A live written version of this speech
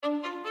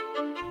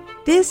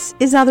This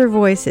is Other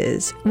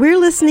Voices. We're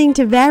listening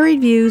to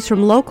varied views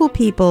from local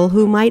people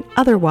who might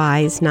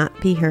otherwise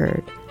not be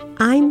heard.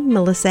 I'm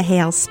Melissa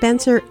Hale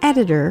Spencer,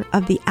 editor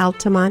of the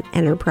Altamont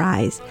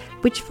Enterprise,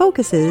 which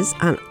focuses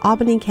on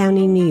Albany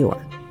County, New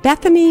York.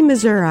 Bethany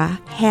Missouri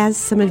has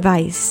some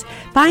advice.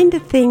 Find a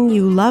thing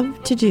you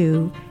love to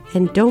do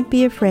and don't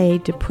be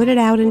afraid to put it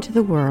out into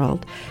the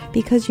world,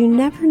 because you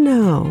never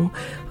know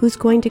who's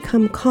going to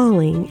come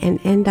calling and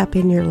end up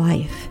in your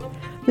life.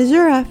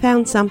 Missouri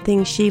found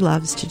something she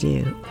loves to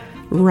do,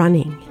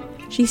 running.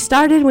 She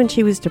started when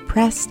she was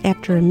depressed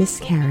after a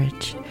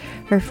miscarriage.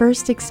 Her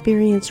first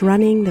experience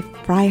running the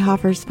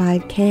Freihofer's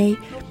 5K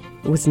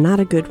was not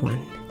a good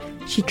one.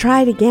 She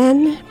tried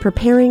again,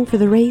 preparing for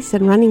the race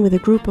and running with a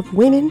group of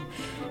women,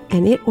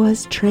 and it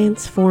was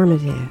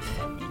transformative.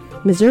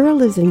 Missouri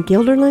lives in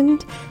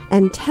Guilderland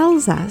and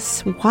tells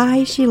us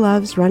why she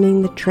loves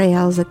running the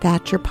trails at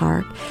Thatcher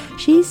Park.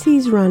 She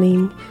sees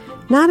running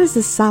not as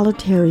a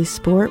solitary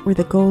sport where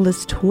the goal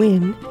is to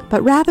win,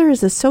 but rather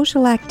as a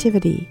social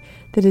activity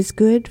that is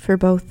good for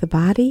both the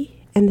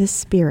body and the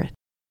spirit.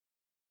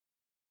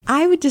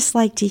 I would just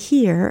like to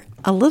hear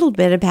a little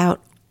bit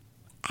about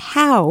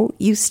how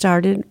you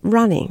started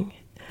running.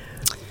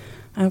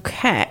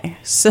 Okay,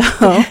 so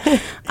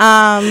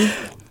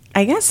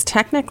I guess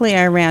technically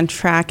I ran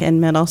track in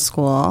middle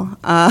school.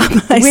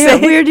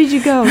 Where did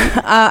you go?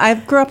 I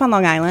grew up on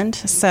Long Island,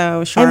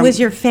 so sure. And was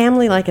your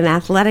family like an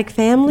athletic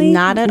family?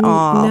 Not at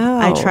all. No.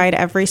 I tried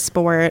every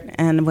sport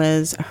and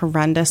was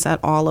horrendous at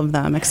all of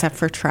them except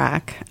for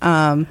track.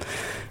 And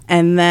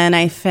then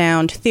I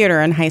found theater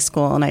in high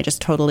school, and I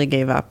just totally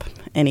gave up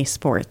any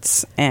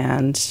sports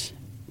and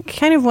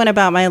kind of went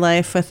about my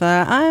life with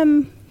a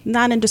I'm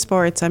not into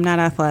sports, I'm not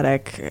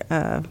athletic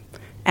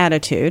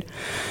attitude.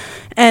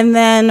 And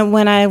then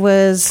when I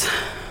was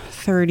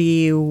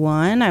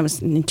 31, I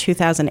was in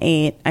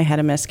 2008, I had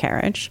a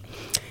miscarriage,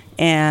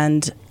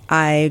 and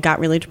I got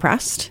really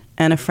depressed.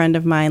 And a friend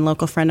of mine,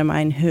 local friend of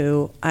mine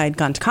who I'd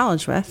gone to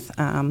college with,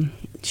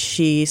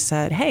 she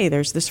said, hey,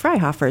 there's this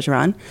Freihofer's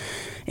run.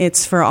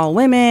 It's for all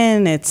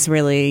women. It's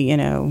really,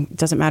 it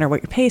doesn't matter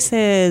what your pace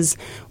is.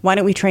 Why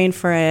don't we train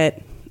for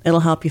it? It'll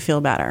help you feel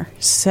better.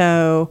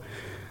 So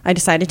I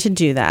decided to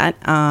do that.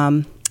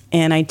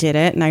 And I did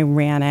it, and I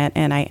ran it,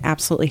 and I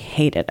absolutely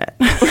hated it.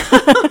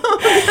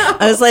 I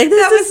was like,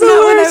 this is the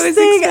worst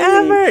thing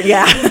ever.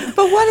 Yeah.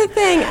 But what a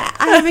thing.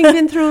 Having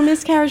been through a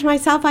miscarriage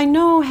myself, I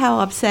know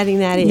how upsetting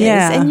that is.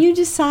 Yeah. And you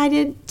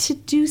decided to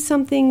do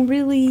something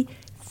really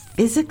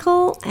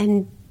physical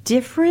and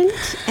different.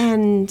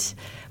 And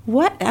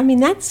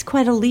that's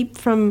quite a leap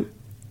from...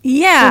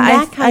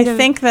 Yeah, I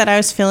think that I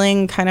was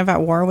feeling kind of at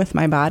war with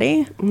my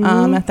body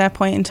at that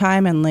point in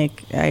time. And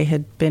like I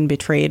had been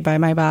betrayed by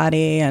my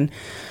body, and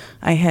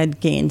I had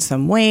gained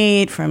some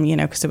weight from,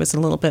 because it was a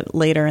little bit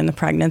later in the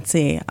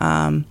pregnancy.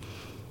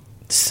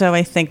 So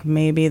I think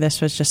maybe this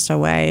was just a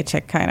way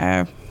to kind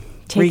of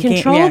take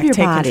control of your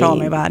body. Take control of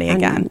my body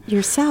again.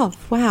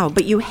 Yourself. Wow.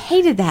 But you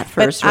hated that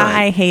first run.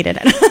 I hated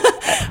it.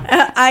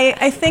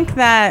 I think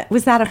that...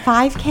 Was that a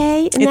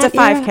 5K? It's a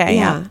 5K,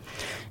 yeah.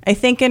 I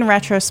think in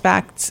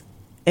retrospect,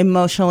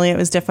 emotionally, it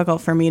was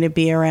difficult for me to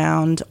be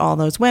around all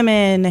those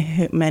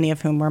women, many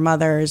of whom were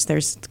mothers.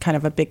 There's kind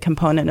of a big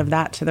component of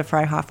that to the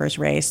Freihofer's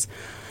race.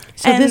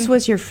 So this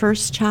was your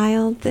first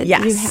child that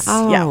yes, you had?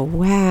 Oh, yeah.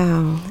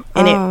 Wow.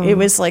 And it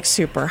was like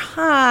super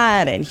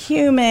hot and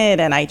humid,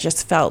 and I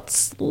just felt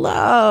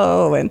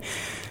slow. And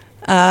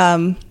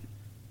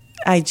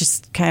I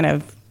just kind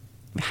of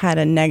had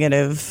a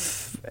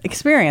negative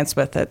experience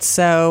with it.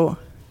 So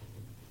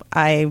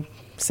I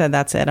said,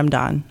 that's it, I'm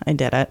done. I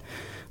did it.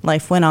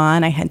 Life went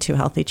on. I had 2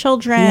 healthy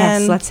children.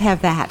 Yes, let's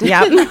have that.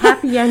 Yeah.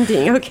 Happy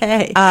ending.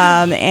 Okay.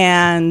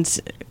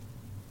 And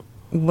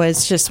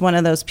was just one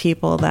of those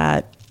people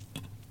that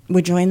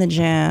would join the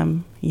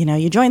gym.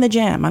 You join the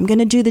gym. I'm going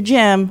to do the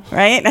gym,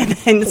 right? And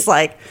then it's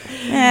like,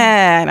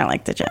 I don't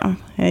like the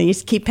gym. And you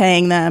just keep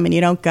paying them and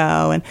you don't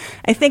go. And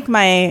I think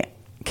my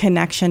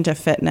connection to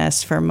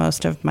fitness for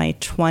most of my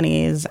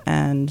 20s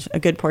and a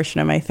good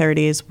portion of my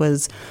 30s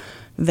was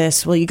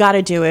this, well, you got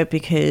to do it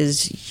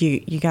because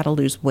you got to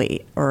lose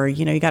weight, or,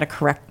 you got to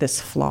correct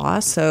this flaw.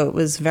 So it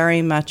was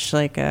very much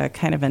like a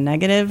kind of a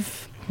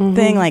negative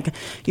thing. Like,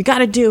 you got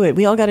to do it.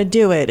 We all got to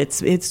do it.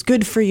 It's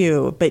good for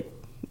you, but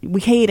we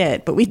hate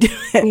it, but we do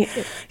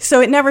it. So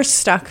it never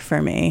stuck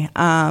for me.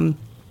 And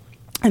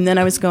then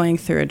I was going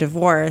through a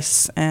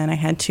divorce, and I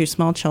had 2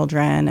 small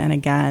children. And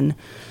again,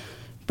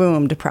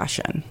 boom,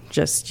 depression.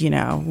 Just,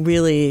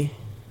 really...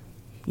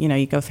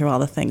 you go through all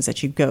the things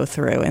that you go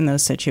through in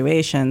those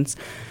situations.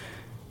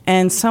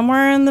 And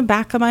somewhere in the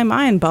back of my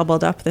mind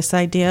bubbled up this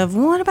idea of,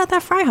 well, what about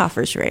that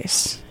Freihofer's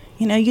race?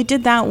 You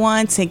did that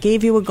once. It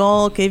gave you a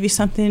goal, gave you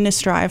something to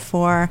strive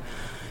for.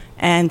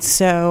 And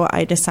so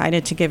I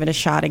decided to give it a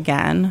shot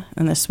again.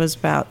 And this was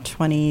about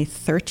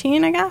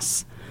 2013, I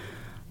guess.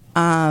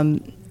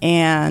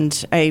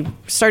 And I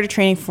started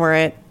training for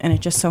it. And it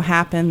just so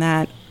happened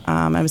that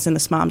I was in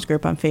this moms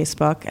group on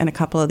Facebook, and a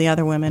couple of the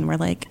other women were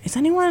like, would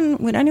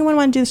anyone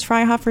want to do this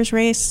Freihofer's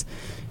race?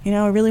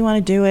 I really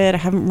want to do it. I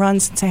haven't run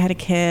since I had a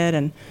kid.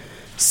 And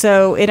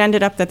so it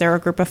ended up that there were a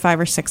group of 5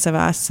 or 6 of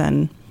us,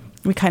 and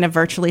we kind of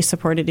virtually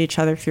supported each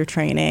other through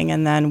training.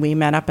 And then we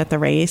met up at the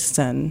race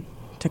and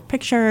took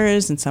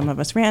pictures, and some of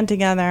us ran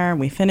together.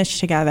 We finished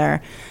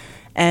together.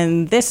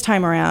 And this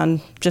time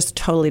around, just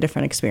totally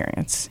different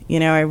experience.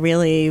 I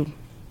really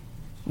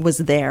was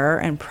there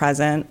and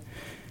present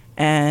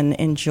and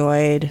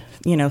enjoyed,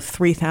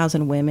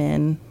 3,000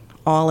 women,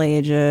 all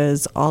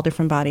ages, all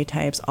different body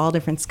types, all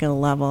different skill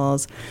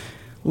levels.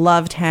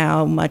 Loved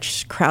how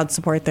much crowd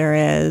support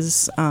there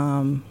is.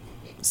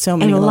 So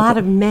many, and a lot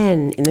of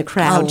men in the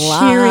crowd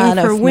cheering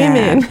for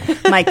women.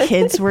 My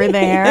kids were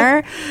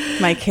there.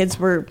 My kids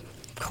were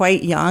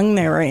quite young.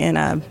 They were in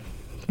a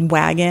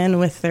wagon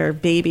with their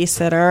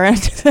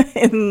babysitter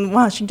in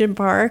Washington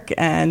Park.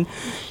 And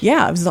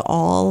yeah, it was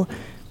all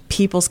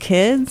people's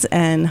kids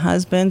and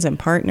husbands and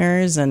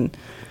partners. And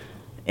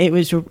it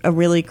was a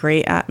really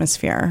great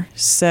atmosphere.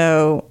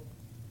 So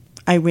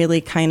I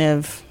really kind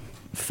of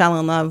fell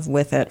in love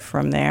with it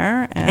from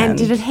there. And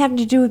did it have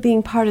to do with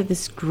being part of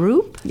this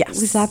group? Yes.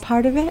 Was that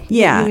part of it?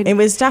 Yeah, it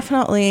was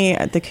definitely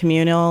the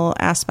communal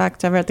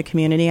aspect of it, the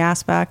community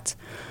aspect.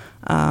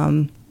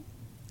 And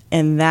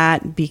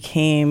that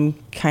became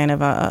kind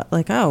of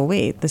oh,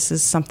 wait, this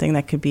is something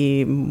that could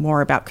be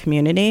more about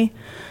community.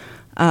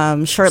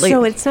 Shortly.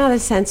 So it's not a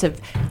sense of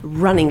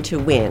running to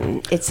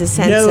win. It's a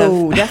sense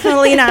No,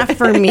 definitely not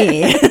for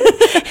me.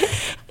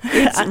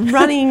 It's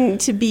running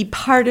to be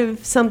part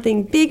of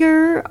something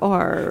bigger,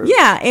 or?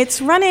 Yeah, it's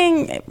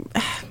running.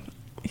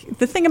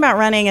 The thing about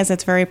running is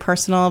it's very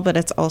personal, but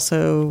it's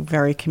also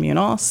very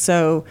communal.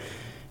 So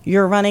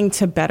you're running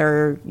to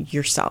better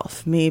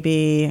yourself.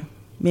 Maybe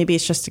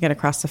it's just to get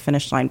across the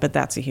finish line, but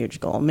that's a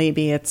huge goal.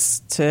 Maybe it's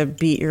to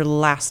beat your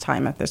last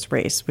time at this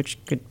race, which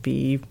could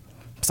be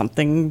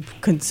something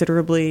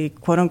considerably,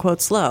 quote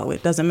unquote, slow.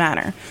 It doesn't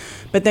matter.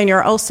 But then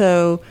you're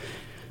also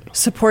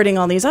supporting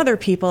all these other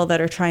people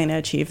that are trying to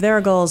achieve their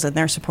goals, and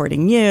they're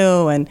supporting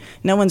you, and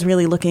no one's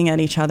really looking at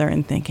each other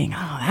and thinking,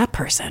 oh, that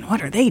person,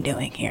 what are they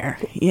doing here?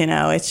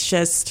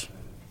 It's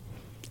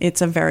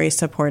a very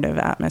supportive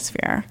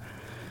atmosphere.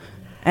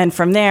 And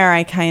from there,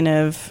 I kind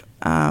of,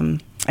 I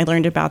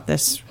learned about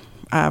this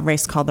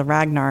race called the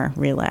Ragnar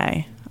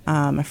Relay.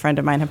 A friend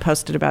of mine had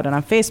posted about it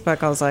on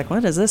Facebook. I was like,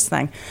 what is this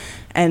thing?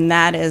 And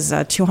that is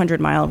a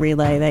 200-mile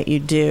relay that you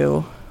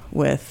do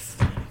with,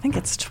 I think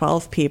it's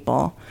 12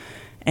 people.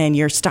 And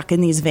you're stuck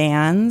in these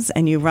vans,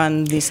 and you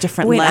run these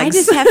different legs. I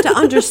just have to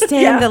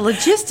understand the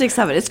logistics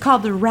of it. It's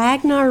called the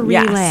Ragnar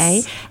Relay.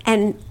 Yes.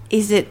 And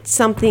is it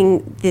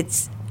something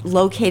that's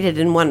located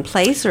in one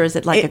place, or is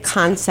it like a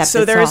concept?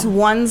 So there's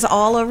ones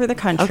all over the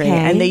country, Okay.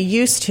 and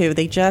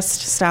they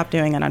just stopped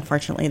doing it,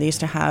 unfortunately. They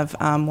used to have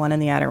one in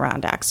the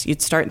Adirondacks.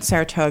 You'd start in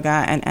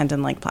Saratoga and end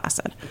in Lake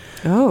Placid.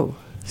 Oh.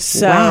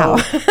 So wow.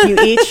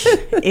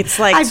 it's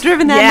like... I've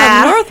driven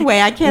that on the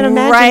Northway. I can't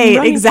imagine. Right,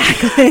 running.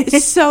 exactly.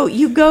 So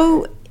you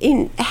go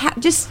in,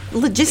 just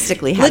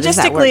logistically, how does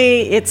that work?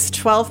 Logistically, it's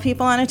 12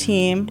 people on a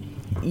team.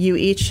 You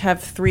each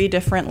have 3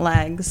 different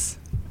legs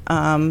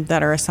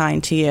that are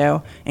assigned to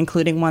you,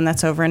 including one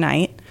that's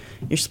overnight.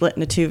 You're split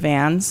into 2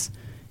 vans.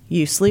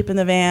 You sleep in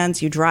the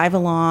vans. You drive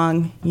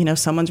along.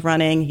 Someone's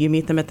running. You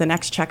meet them at the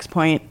next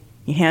checkpoint.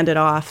 You hand it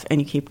off,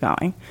 and you keep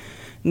going.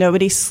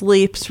 Nobody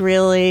sleeps,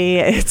 really.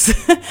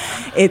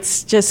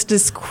 It's just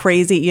this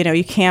crazy,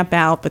 you camp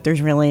out, but there's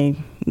really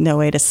no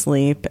way to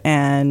sleep,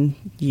 and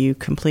you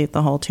complete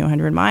the whole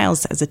 200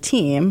 miles as a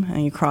team,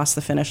 and you cross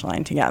the finish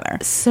line together.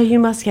 So you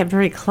must get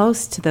very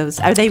close to those.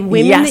 Are they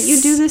women that you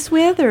do this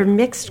with, or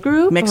mixed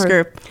group? Mixed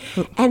group.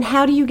 And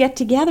how do you get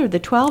together, the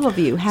 12 of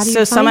you? How do you So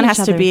find someone each has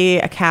other? to be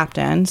a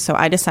captain. So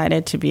I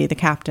decided to be the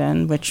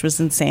captain, which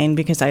was insane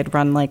because I'd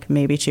run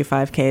maybe 2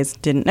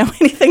 5Ks, didn't know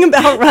anything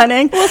about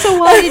running. Well, so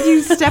why did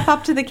you step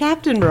up to the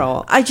captain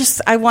role?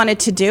 I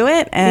wanted to do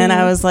it, and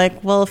I was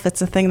like, well, if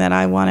it's a thing that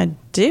I want to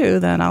do,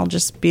 then I'll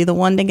just be the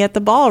one to get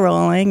the ball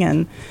rolling.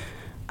 And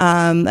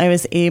I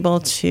was able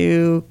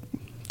to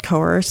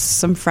coerce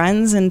some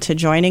friends into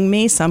joining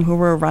me, some who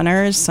were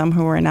runners, some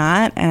who were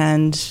not,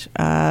 and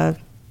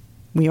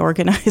we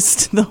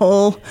organized the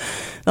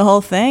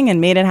whole thing and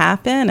made it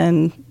happen.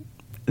 And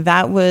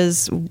that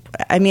was,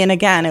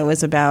 again, it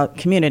was about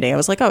community. I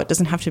was like, oh, it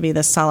doesn't have to be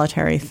this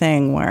solitary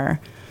thing where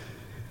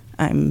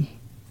I'm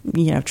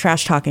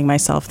trash talking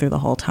myself through the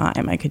whole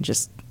time. I could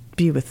just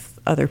be with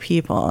other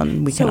people,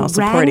 and we can all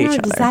support each other.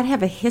 Does that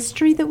have a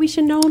history that we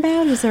should know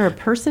about? Is there a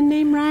person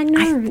named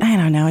Ragnar? I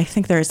don't know. I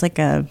think there's like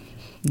a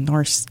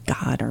Norse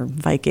god or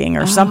Viking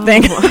or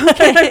something.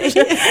 Okay.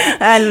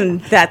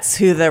 And that's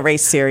who the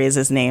race series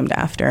is named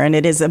after. And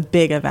it is a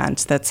big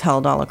event that's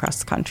held all across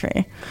the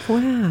country.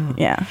 Wow.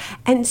 Yeah.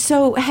 And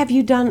so have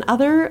you done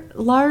other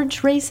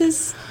large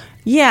races?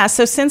 Yeah,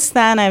 so since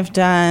then I've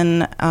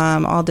done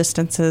all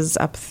distances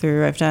up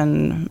through, I've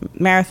done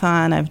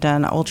marathon, I've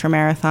done ultra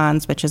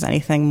marathons, which is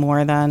anything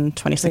more than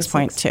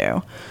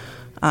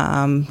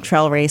 26.2.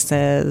 Trail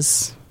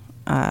races,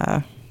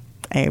 I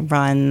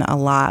run a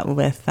lot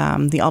with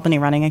the Albany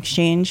Running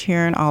Exchange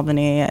here in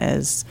Albany.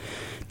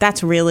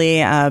 That's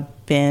really a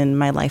been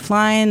my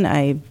lifeline.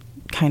 I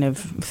kind of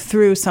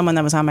through someone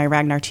that was on my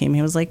Ragnar team,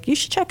 he was like, you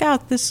should check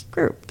out this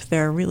group.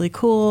 They're really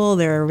cool.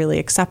 They're really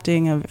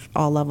accepting of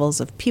all levels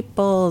of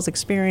people's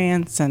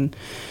experience, and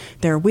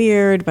they're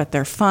weird, but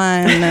they're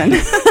fun. And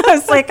I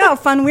was like, oh,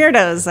 fun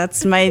weirdos.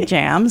 That's my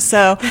jam.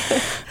 So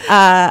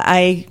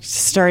I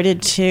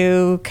started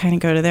to kind of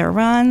go to their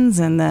runs,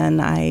 and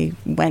then I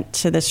went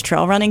to this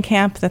trail running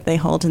camp that they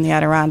hold in the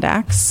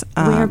Adirondacks.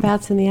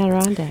 Whereabouts in the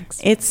Adirondacks?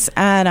 It's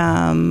at,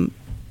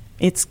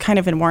 it's kind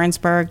of in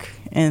Warrensburg,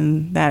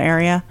 in that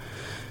area.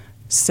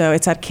 So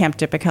it's at Camp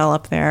Dippikel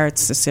up there.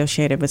 It's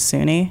associated with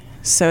SUNY.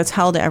 So it's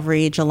held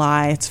every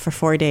July. It's for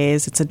 4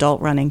 days. It's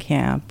adult running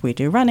camp. We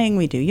do running,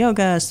 we do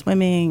yoga,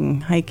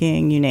 swimming,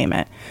 hiking, you name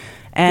it.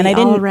 And I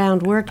didn't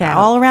all-around workout.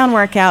 All-around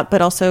workout,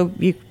 but also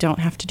you don't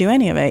have to do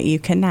any of it. You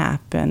can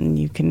nap, and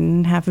you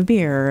can have a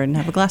beer and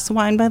have a glass of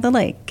wine by the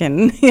lake,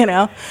 and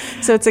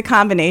So it's a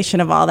combination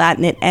of all that,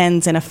 and it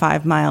ends in a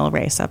 5-mile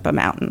race up a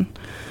mountain.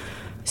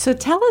 So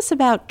tell us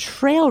about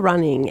trail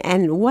running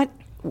and what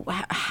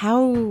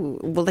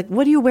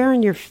do you wear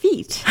on your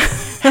feet?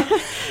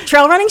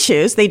 Trail running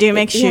shoes. They do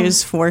make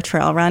shoes for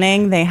trail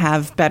running. They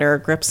have better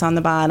grips on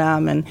the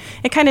bottom, and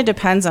it kind of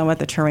depends on what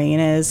the terrain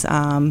is.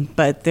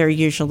 But they're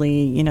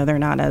usually, they're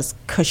not as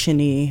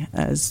cushiony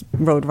as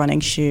road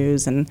running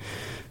shoes, and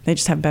they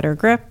just have better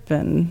grip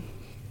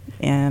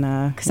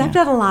because I've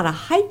done a lot of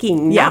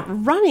hiking, not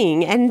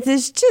running, and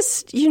there's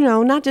just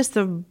not just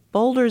the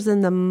boulders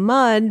in the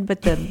mud,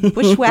 but the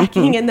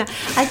bushwhacking and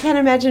I can't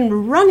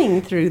imagine running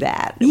through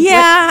that.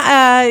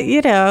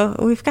 Yeah,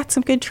 we've got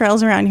some good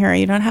trails around here.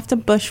 You don't have to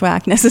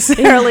bushwhack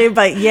necessarily,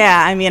 but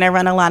I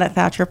run a lot at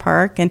Thatcher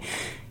Park, and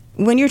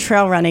when you're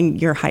trail running,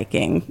 you're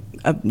hiking.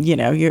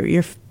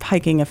 You're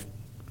hiking a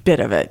bit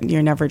of it.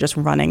 You're never just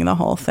running the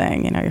whole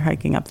thing. You're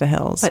hiking up the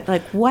hills.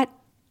 But what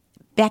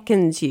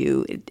beckons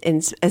you,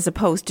 as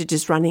opposed to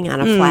just running on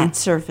a flat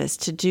surface,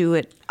 to do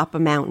it up a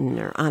mountain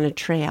or on a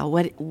trail?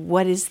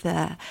 What is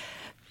the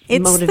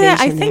motivation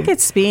I think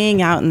it's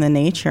being out in the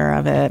nature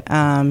of it.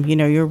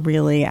 You're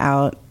really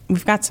out.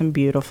 We've got some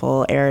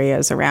beautiful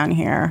areas around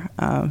here.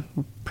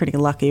 Pretty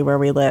lucky where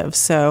we live.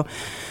 So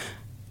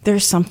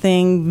there's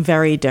something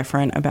very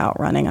different about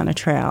running on a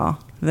trail.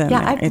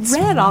 I've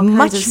read all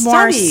kinds of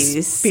studies. Much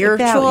more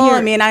spiritual.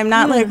 I'm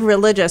not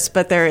religious,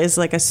 but there is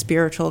a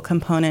spiritual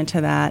component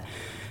to that.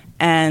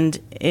 And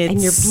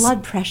your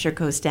blood pressure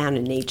goes down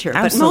in nature.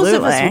 Absolutely.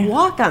 But most of us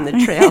walk on the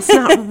trails,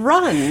 not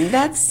run.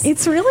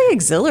 It's really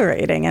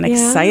exhilarating and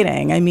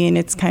exciting.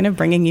 It's kind of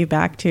bringing you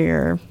back to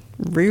your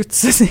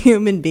roots as a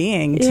human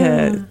being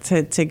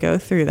to go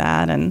through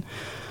that. And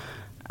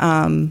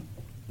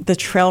the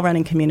trail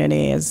running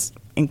community is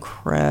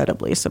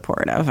incredibly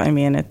supportive.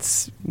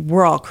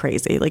 We're all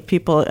crazy.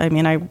 People, I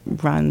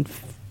run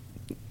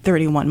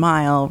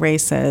 31-mile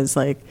races.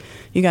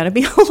 You got to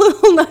be a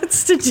little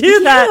nuts to do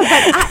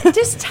that. But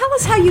just tell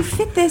us how you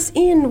fit this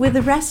in with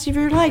the rest of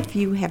your life.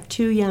 You have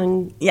 2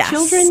 young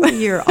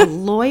children. You're a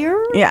lawyer.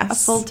 Yes. A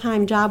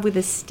full-time job with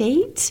the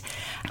state.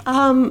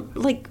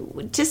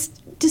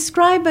 Just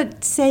describe a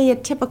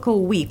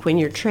typical week when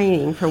you're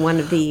training for one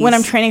of these. When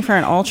I'm training for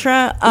an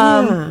ultra?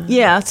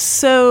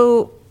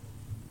 So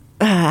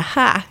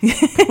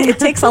it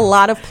takes a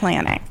lot of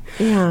planning.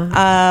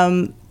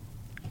 Yeah.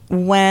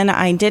 When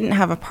I didn't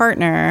have a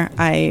partner,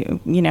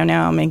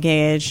 now I'm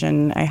engaged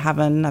and I have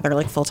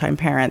another full-time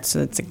parent, so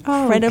it's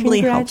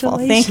incredibly helpful.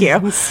 Thank you.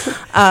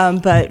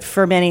 But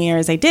for many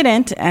years I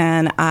didn't,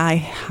 and I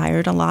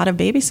hired a lot of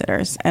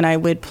babysitters, and I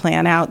would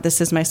plan out, this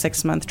is my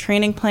 6-month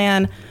training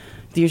plan.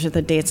 These are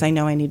the dates I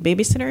know I need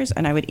babysitters,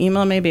 and I would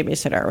email my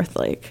babysitter with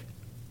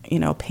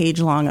a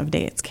page long of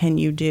dates. Can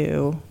you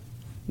do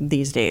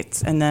these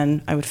dates? And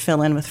then I would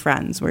fill in with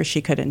friends where she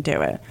couldn't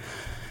do it.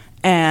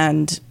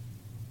 And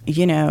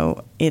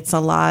it's a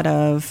lot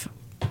of,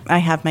 I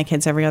have my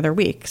kids every other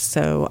week.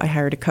 So I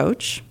hired a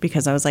coach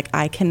because I was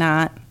I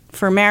cannot,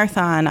 for a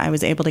marathon, I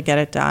was able to get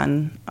it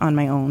done on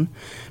my own.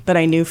 But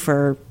I knew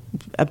for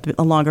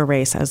a longer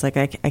race, I was I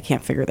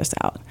can't figure this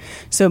out.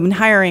 So I've been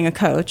hiring a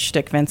coach,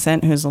 Dick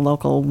Vincent, who's a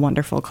local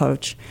wonderful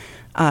coach.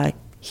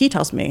 He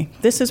tells me,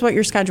 this is what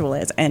your schedule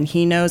is. And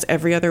he knows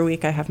every other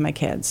week I have my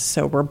kids.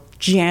 So we're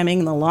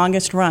jamming the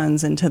longest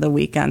runs into the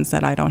weekends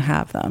that I don't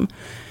have them.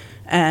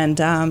 And,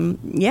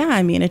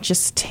 it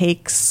just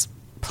takes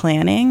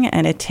planning,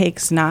 and it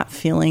takes not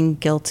feeling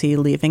guilty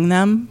leaving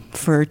them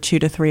for 2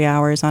 to 3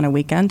 hours on a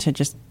weekend to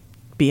just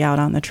be out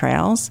on the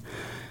trails.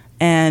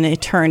 And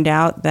it turned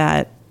out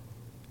that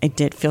I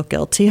did feel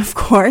guilty, of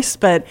course,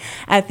 but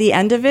at the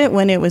end of it,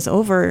 when it was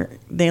over,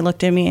 they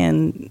looked at me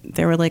and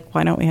they were like,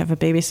 why don't we have a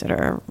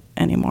babysitter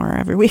anymore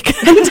every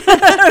weekend?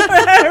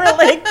 They were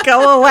like,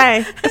 go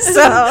away.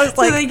 So I was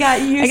they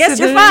got used I guess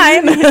to you're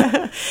fine.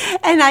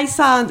 And I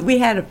saw, we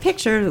had a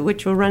picture,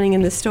 which we're running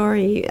in the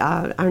story,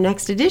 our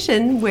next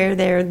edition, where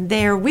they're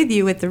there with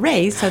you at the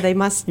race, so they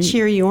must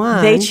cheer you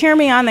on. They cheer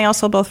me on. They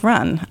also both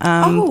run.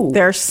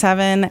 They're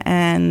 7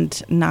 and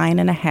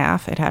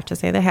 9.5. I'd have to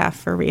say the half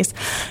for Reese.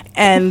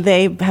 And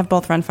they have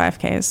both run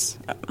 5Ks.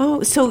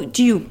 Oh, so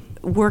do you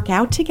work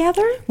out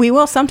together? We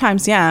will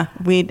sometimes, yeah.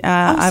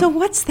 So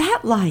what's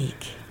that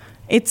like?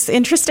 It's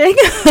interesting.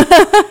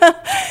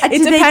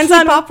 It depends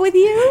on up with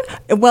you.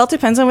 Well, it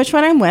depends on which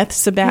one I'm with.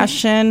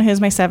 Sebastian,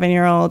 who's my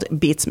 7-year-old,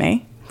 beats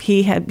me.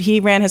 He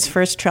ran his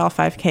first trail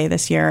 5K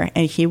this year,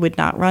 and he would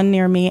not run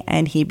near me,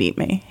 and he beat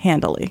me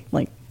handily.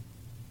 Like,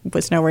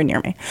 was nowhere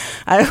near me.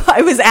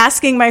 I was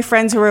asking my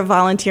friends who were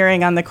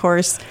volunteering on the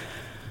course,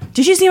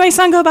 did you see my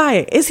son go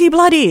by? Is he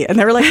bloody? And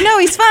they were like, no,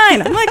 he's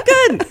fine. I'm like,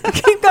 good,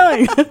 keep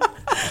going.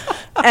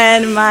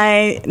 And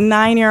my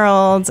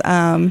 9-year-old,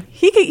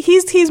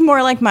 he's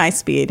more like my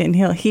speed, and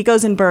he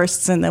goes in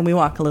bursts, and then we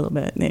walk a little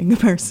bit, and then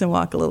bursts and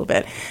walk a little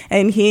bit,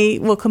 and he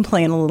will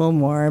complain a little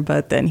more,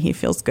 but then he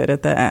feels good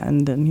at the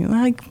end, and he's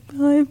like,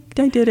 I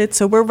did it.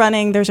 So we're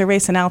running. There's a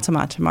race in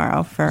Altamont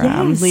tomorrow for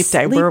Leap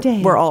Day.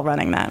 We're all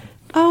running that.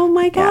 Oh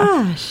my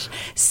gosh. Yeah.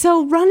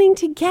 So running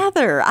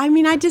together. I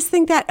mean, I just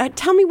think that,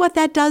 tell me what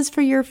that does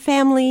for your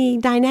family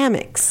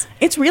dynamics.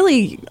 It's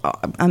really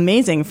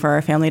amazing for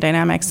our family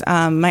dynamics.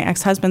 My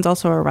ex-husband's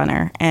also a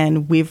runner,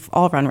 and we've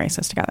all run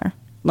races together.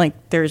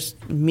 Like, there's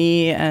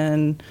me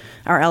and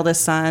our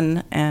eldest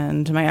son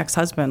and my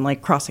ex-husband,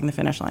 like, crossing the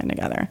finish line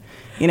together.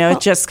 You know, it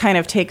just kind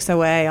of takes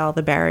away all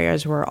the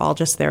barriers. We're all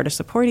just there to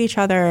support each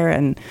other,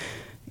 and,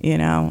 you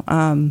know,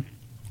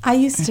 I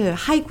used to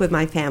hike with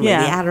my family, the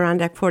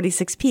Adirondack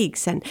 46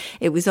 Peaks, and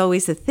it was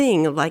always a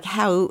thing of like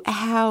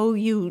how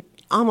you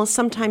almost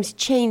sometimes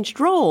changed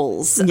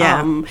roles,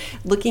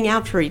 looking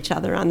out for each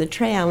other on the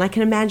trail. And I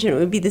can imagine it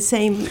would be the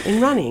same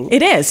in running.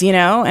 It is, you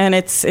know, and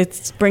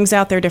it brings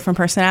out their different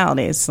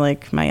personalities.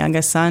 Like my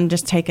youngest son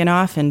just taking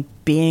off and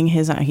being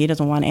he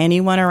doesn't want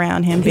anyone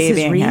around him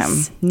babying him.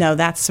 No,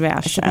 that's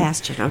Sebastian.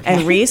 Okay.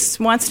 And Reese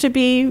wants to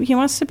be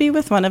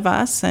with one of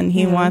us, and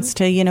he wants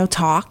to, you know,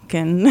 talk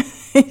and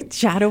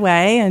chat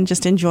away and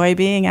just enjoy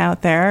being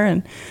out there.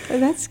 And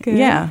that's good.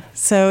 Yeah.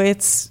 So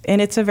it's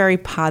a very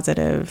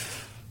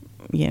positive,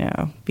 you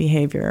know,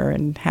 behavior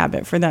and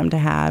habit for them to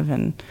have,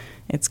 and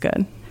it's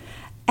good.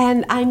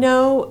 And I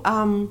know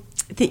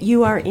that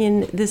you are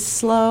in the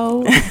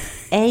Slow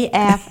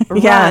AF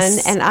run,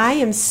 yes. And I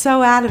am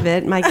so out of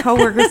it. My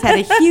coworkers had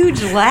a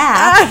huge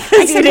laugh.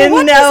 I said, didn't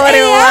what know does what AF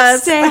it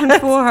was.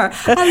 stand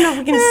for? I don't know if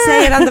we can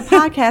say it on the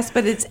podcast,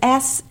 but it's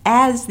S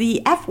as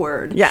the F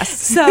word. Yes.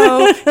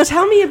 So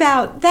tell me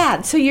about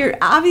that. So you're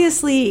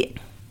obviously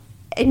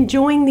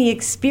enjoying the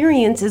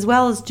experience as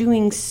well as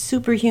doing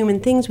superhuman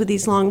things with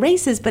these long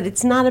races, but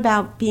it's not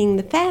about being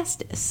the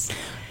fastest.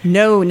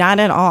 No, not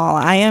at all.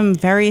 I am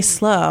very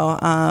slow.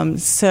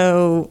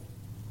 So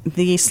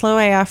the Slow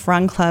AF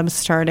Run Club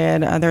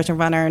started, there's a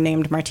runner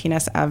named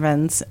Martinez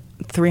Evans,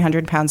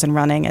 300 pounds in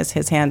running is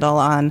his handle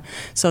on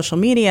social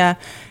media.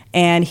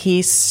 And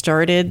he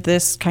started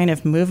this kind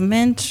of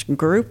movement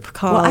group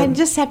called... Well, I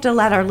just have to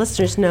let our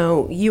listeners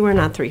know you are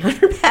not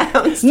 300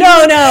 pounds.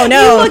 No.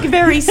 You look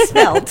very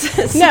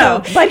svelte.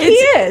 No, but he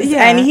is.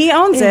 Yeah. And he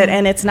owns it.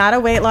 And it's not a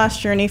weight loss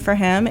journey for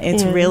him.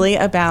 It's really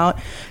about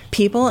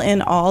people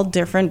in all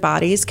different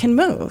bodies can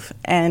move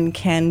and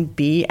can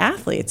be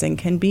athletes and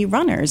can be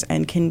runners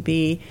and can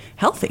be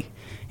healthy.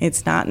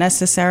 It's not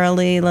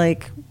necessarily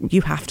like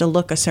you have to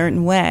look a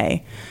certain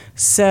way.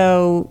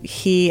 So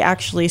he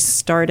actually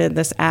started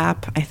this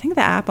app. I think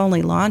the app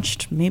only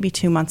launched maybe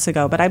 2 months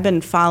ago, but I've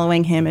been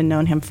following him and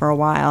known him for a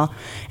while.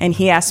 And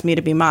he asked me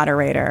to be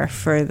moderator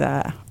for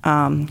the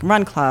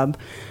Run Club,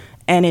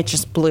 and it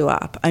just blew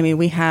up. I mean,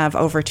 we have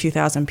over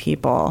 2,000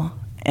 people,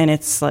 and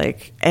it's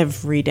like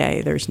every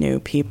day there's new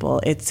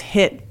people. It's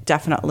hit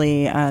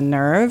definitely a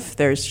nerve.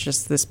 There's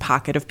just this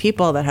pocket of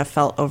people that have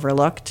felt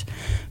overlooked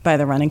by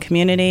the running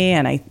community,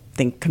 and I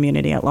think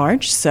community at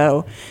large.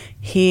 So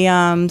he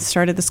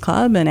started this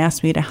club and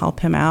asked me to help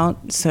him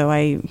out. So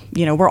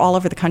we're all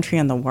over the country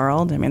and the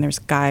world. I mean, there's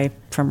a guy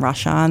from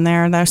Russia on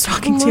there that I was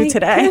talking to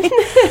today.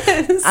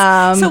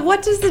 So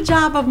what does the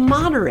job of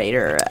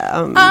moderator?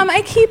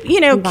 I keep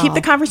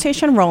the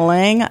conversation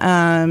rolling,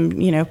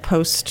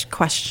 post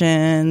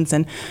questions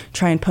and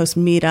try and post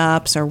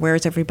meetups or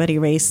where's everybody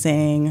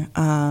racing.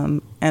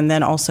 And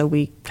then also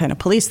we kind of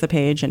police the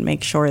page and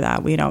make sure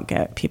that we don't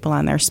get people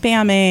on there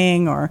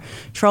spamming or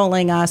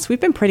trolling us. We've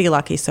been pretty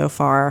lucky so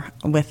far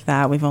with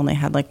that. We've only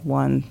had like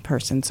one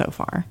person so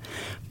far.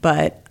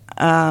 But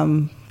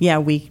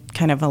we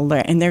kind of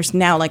alert. And there's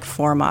now like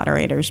 4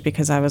 moderators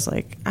because I was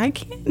like, I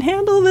can't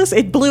handle this.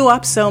 It blew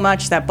up so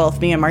much that both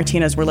me and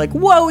Martinez were like,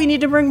 whoa, we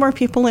need to bring more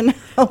people in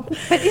now.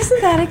 But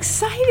isn't that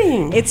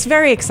exciting? It's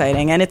very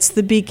exciting. And it's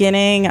the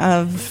beginning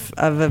of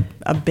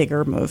a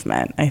bigger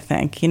movement, I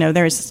think. You know,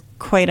 there's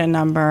quite a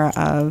number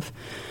of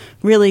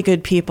really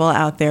good people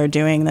out there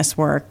doing this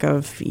work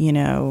of, you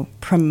know,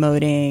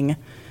 promoting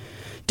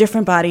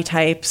different body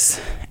types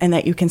and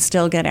that you can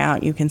still get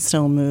out, you can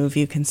still move,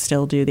 you can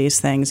still do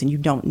these things, and you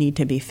don't need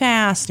to be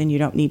fast and you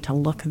don't need to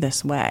look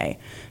this way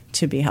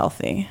to be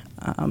healthy.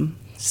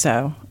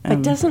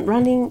 But doesn't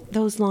running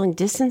those long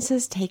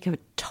distances take a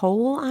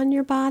toll on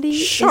your body?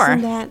 Sure.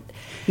 Isn't that...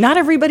 Not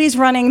everybody's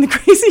running the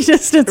crazy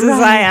distances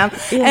I am.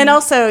 Yeah. And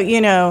also,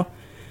 you know,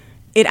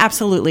 it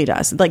absolutely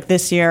does. Like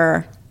this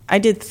year, I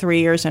did 3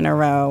 years in a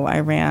row.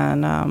 I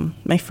ran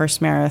my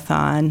first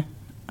marathon,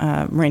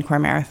 Marine Corps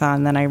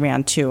marathon, then I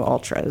ran 2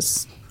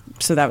 ultras.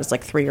 So that was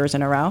like 3 years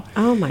in a row.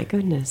 Oh, my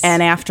goodness.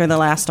 And after the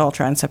last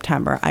ultra in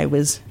September, I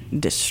was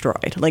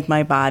destroyed. Like,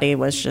 my body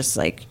was just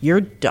like,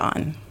 you're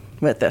done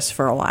with this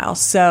for a while.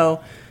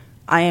 So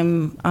I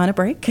am on a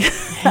break.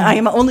 I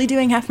am only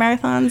doing half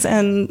marathons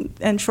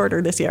and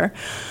shorter this year,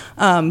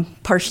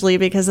 partially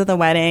because of the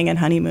wedding and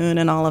honeymoon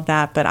and all of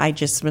that. But I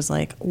just was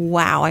like,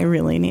 wow, I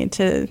really need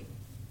to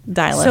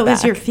dial it back. So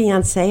is your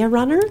fiancé a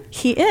runner?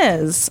 He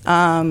is. Is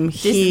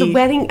the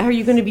wedding, are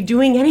you going to be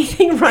doing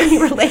anything running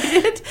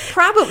related?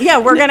 Probably, yeah.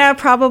 We're gonna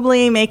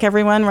probably make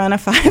everyone run a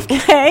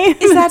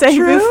 5K. Is that the day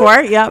true?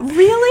 Before, yep.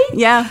 Really?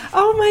 Yeah.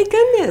 Oh my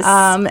goodness.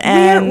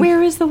 And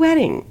where is the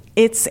wedding?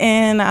 It's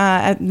in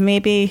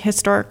maybe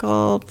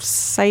historical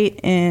site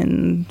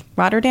in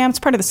Rotterdam. It's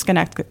part of the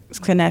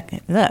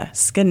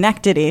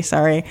Schenectady,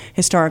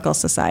 Historical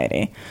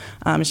Society.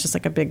 It's just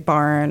like a big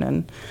barn,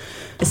 and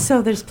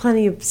so there's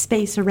plenty of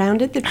space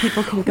around it that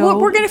people can go.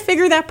 Well, we're going to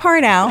figure that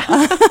part out.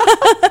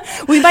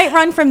 We might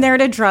run from there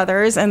to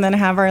Druthers and then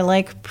have our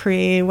like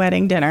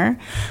pre-wedding dinner,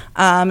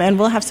 and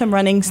we'll have some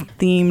running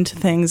themed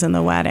things in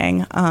the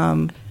wedding.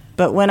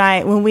 But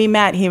when we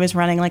met, he was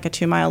running like a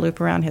 2-mile loop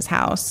around his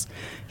house.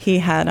 He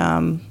had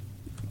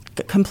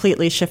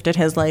completely shifted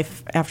his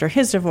life after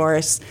his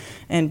divorce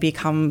and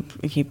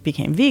he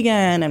became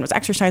vegan and was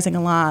exercising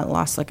a lot,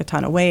 lost like a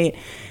ton of weight.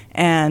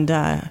 And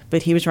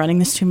but he was running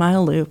this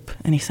 2-mile loop,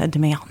 and he said to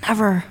me, I'll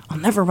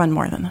never run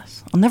more than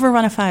this. I'll never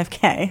run a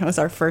 5K. It was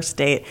our first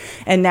date.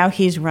 And now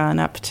he's run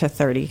up to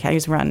 30K.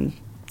 He's run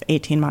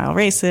 18-mile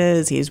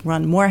races. He's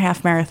run more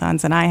half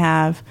marathons than I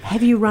have.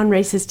 Have you run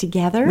races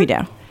together? We do.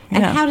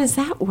 And how does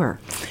that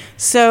work?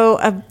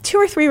 So 2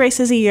 or 3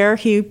 races a year,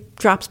 he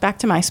drops back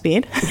to my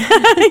speed.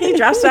 He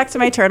drops back to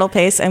my turtle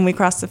pace, and we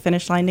cross the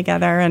finish line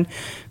together, and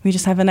we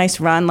just have a nice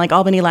run. Like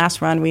Albany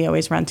last run, we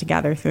always run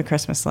together through the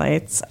Christmas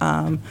lights.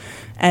 And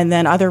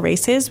then other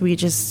races, we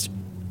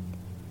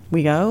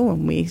go,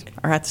 and we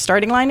are at the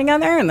starting line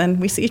together, and then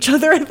we see each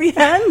other at the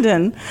end,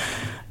 and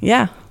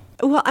yeah.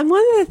 Well, and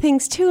one of the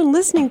things, too, in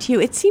listening to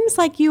you, it seems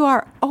like you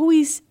are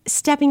always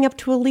stepping up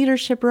to a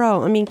leadership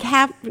role. I mean,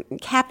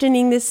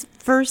 captaining this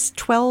first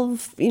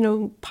 12,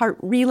 part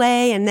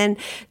relay and then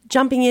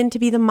jumping in to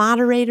be the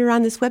moderator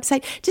on this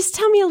website. Just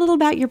tell me a little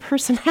about your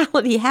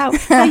personality, how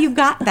you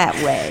got that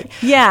way.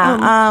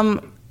 Yeah,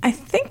 I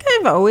think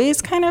I've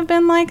always kind of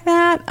been like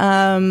that.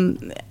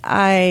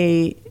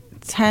 I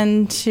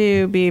tend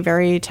to be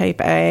very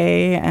type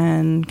A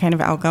and kind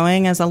of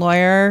outgoing as a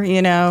lawyer,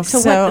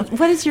 So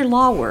what is your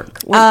law work?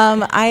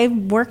 I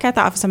work at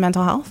the Office of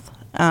Mental Health,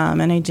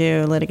 and I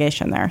do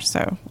litigation there.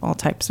 So all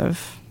types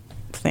of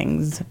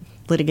things,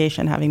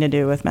 litigation having to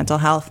do with mental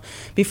health.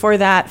 Before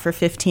that, for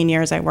 15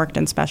 years, I worked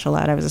in special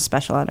ed. I was a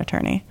special ed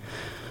attorney.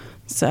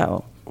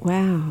 So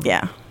wow.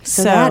 Yeah.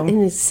 So that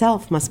in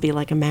itself must be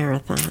like a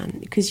marathon,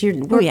 because you're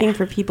working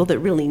for people that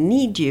really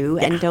need you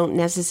and don't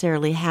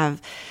necessarily have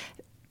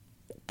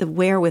the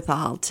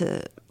wherewithal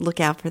to look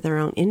out for their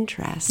own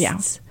interests. Yeah.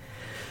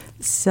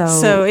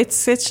 So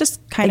it's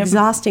just kind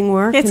exhausting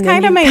work. It's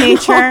kind of my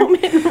nature.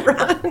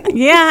 And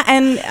yeah,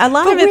 and a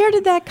lot of it. Where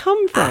did that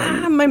come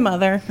from? My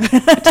mother.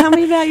 Tell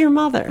me about your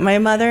mother. My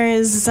mother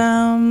is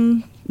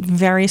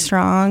very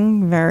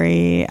strong,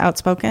 very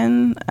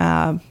outspoken.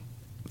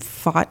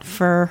 Fought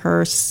for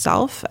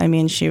herself. I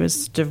mean, she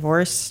was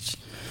divorced.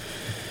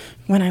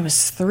 When I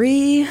was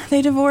 3,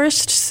 they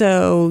divorced.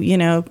 So,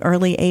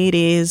 early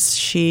 80s,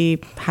 she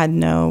had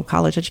no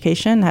college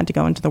education, had to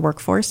go into the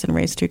workforce and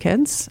raise 2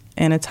 kids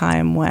in a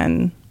time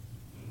when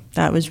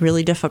that was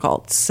really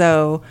difficult.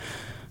 So,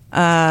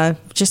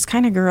 just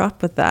kind of grew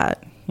up with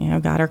that.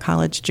 Got her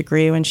college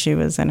degree when she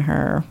was in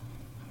her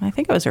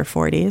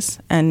 40s.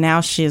 And now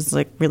she's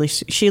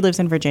she lives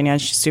in Virginia.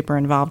 She's super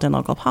involved in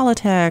local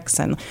politics,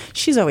 and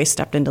she's always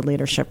stepped into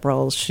leadership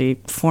roles. She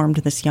formed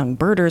this young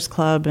birders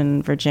club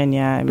in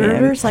Virginia.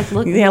 Birders,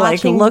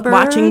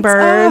 watching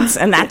birds.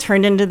 And that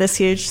turned into this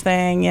huge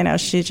thing.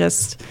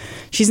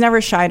 She's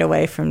never shied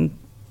away from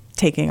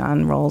taking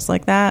on roles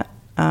like that.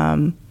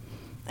 And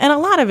a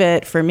lot of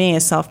it for me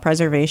is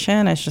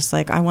self-preservation. It's just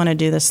like, I want to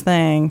do this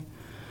thing.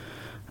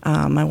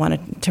 I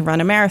wanted to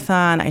run a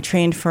marathon. I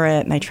trained for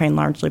it, and I trained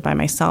largely by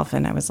myself.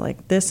 And I was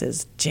like, this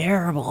is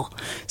terrible.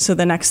 So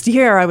the next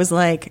year, I was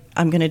like,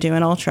 I'm going to do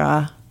an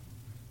ultra.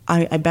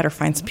 I better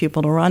find some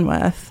people to run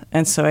with.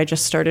 And so I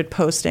just started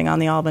posting on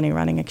the Albany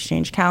Running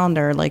Exchange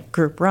calendar, like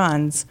group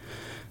runs.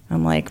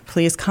 I'm like,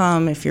 please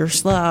come if you're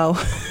slow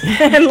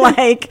and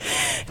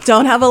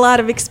don't have a lot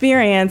of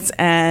experience.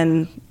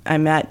 And I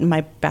met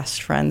my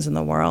best friends in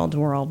the world.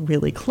 We're all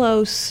really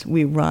close.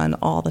 We run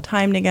all the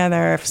time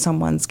together. If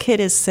someone's kid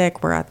is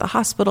sick, we're at the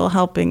hospital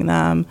helping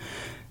them.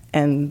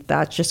 And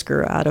that just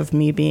grew out of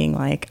me being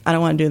like, I don't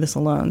want to do this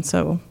alone.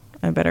 So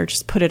I better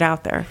just put it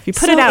out there. If you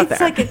put it out there.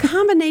 So it's like a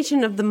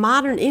combination of the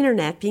modern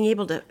internet being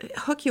able to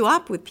hook you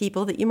up with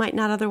people that you might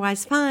not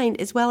otherwise find,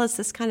 as well as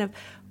this kind of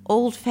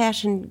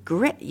old-fashioned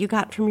grit you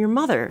got from your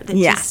mother that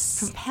Yes.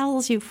 just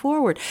propels you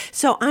forward.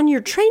 So on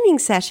your training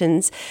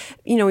sessions,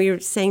 you're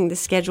saying the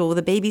schedule with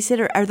a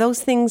babysitter. Are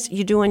those things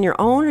you do on your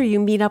own, or you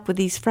meet up with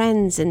these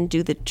friends and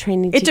do the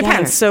training together? It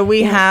depends. So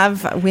we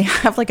have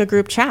like a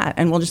group chat,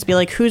 and we'll just be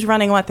like, who's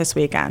running what this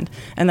weekend?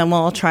 And then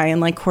we'll try and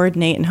like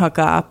coordinate and hook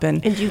up.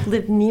 And do you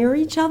live near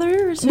each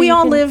other? We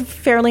all live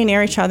fairly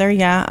near each other,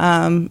 yeah.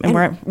 And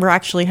we're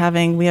actually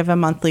we have a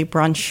monthly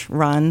brunch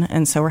run,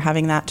 and so we're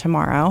having that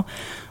tomorrow.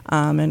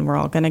 And we're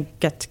all going to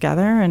get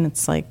together, and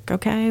it's like,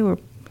 okay,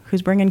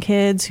 who's bringing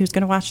kids? Who's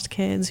going to watch the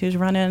kids? Who's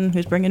running?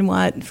 Who's bringing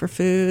what for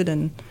food?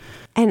 And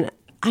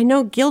I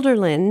know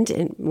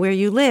Guilderland, where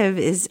you live,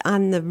 is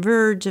on the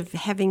verge of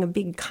having a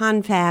big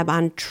confab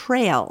on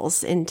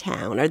trails in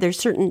town. Are there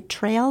certain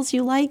trails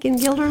you like in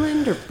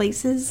Guilderland, or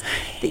places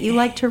that you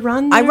like to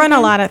run? I run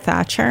a lot at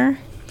Thatcher.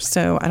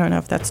 So I don't know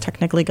if that's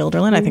technically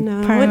Guilderland. I think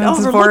part of it it's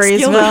overlooks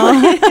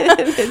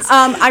Voorheesville.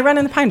 I run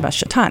in the Pine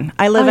Bush a ton.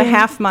 I live a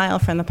half mile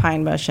from the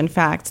Pine Bush. In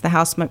fact, the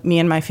house me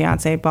and my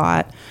fiance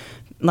bought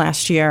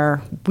last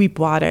year, we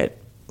bought it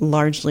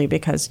largely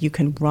because you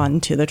can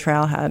run to the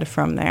trailhead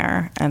from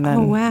there and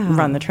then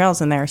run the trails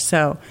in there.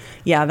 So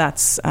yeah,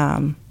 that's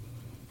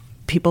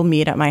people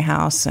meet at my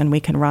house and we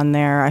can run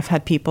there. I've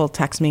had people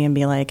text me and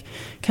be like,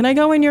 can I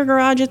go in your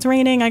garage? It's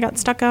raining. I got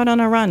stuck out on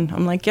a run.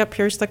 I'm like, yep,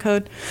 here's the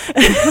code.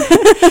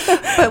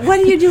 But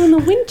what do you do in the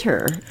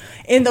winter?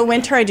 In the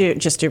winter, I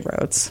just do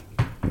roads.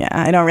 Yeah,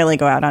 I don't really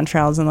go out on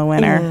trails in the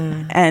winter.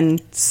 Yeah.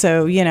 And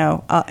so,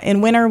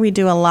 in winter, we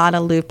do a lot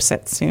of loops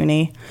at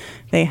SUNY.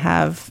 They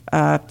have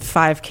a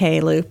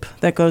 5K loop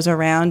that goes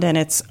around, and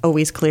it's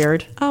always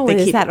cleared. Oh, and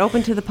is that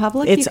open to the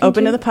public? It's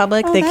open to the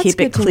public. They keep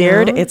it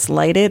cleared. It's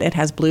lighted. It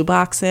has blue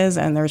boxes,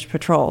 and there's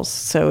patrols.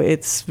 So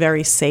it's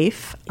very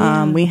safe.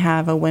 Yeah. We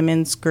have a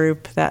women's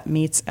group that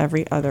meets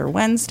every other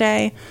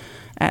Wednesday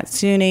at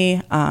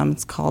SUNY.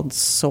 It's called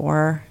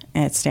SOAR,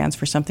 and it stands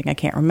for something I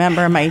can't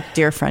remember. My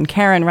dear friend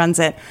Karen runs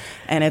it,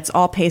 and it's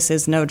all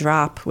paces, no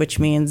drop, which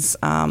means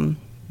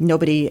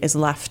nobody is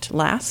left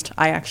last.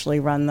 I actually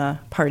run the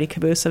party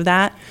caboose of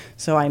that,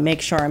 so I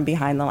make sure I'm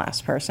behind the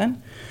last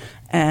person.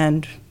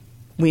 And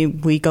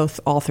we go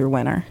all through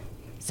winter.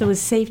 So is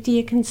safety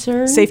a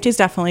concern? Safety is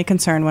definitely a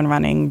concern when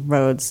running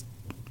roads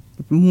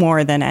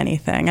more than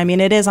anything. I mean,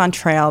 it is on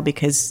trail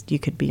because you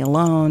could be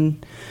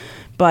alone,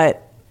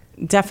 but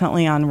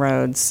definitely on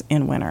roads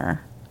in winter.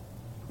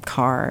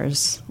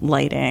 Cars,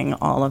 lighting,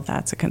 all of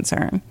that's a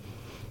concern.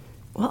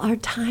 Well, our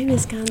time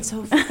has gone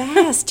so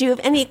fast. Do you have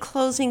any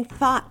closing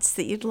thoughts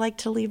that you'd like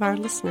to leave our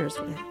listeners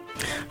with?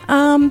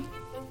 No,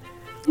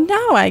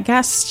 I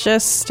guess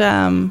just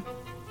find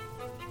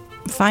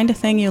a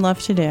thing you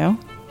love to do,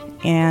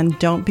 and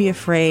don't be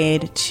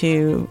afraid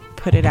to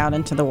put it out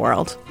into the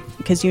world,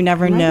 because you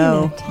never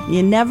know.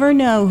 You never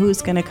know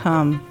who's going to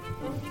come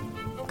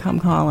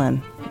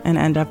calling and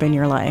end up in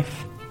your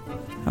life.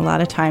 A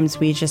lot of times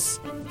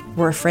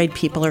we're afraid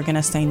people are going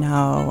to say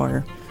no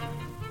or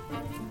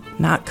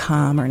not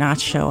come or not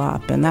show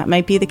up, and that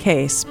might be the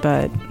case,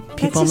 but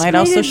people might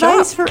also show up.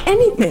 That's for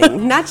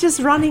anything, not just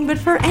running, but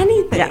for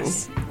anything.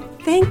 Yes.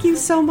 Thank you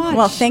so much.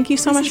 Well, thank you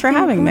so much for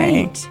having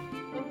me.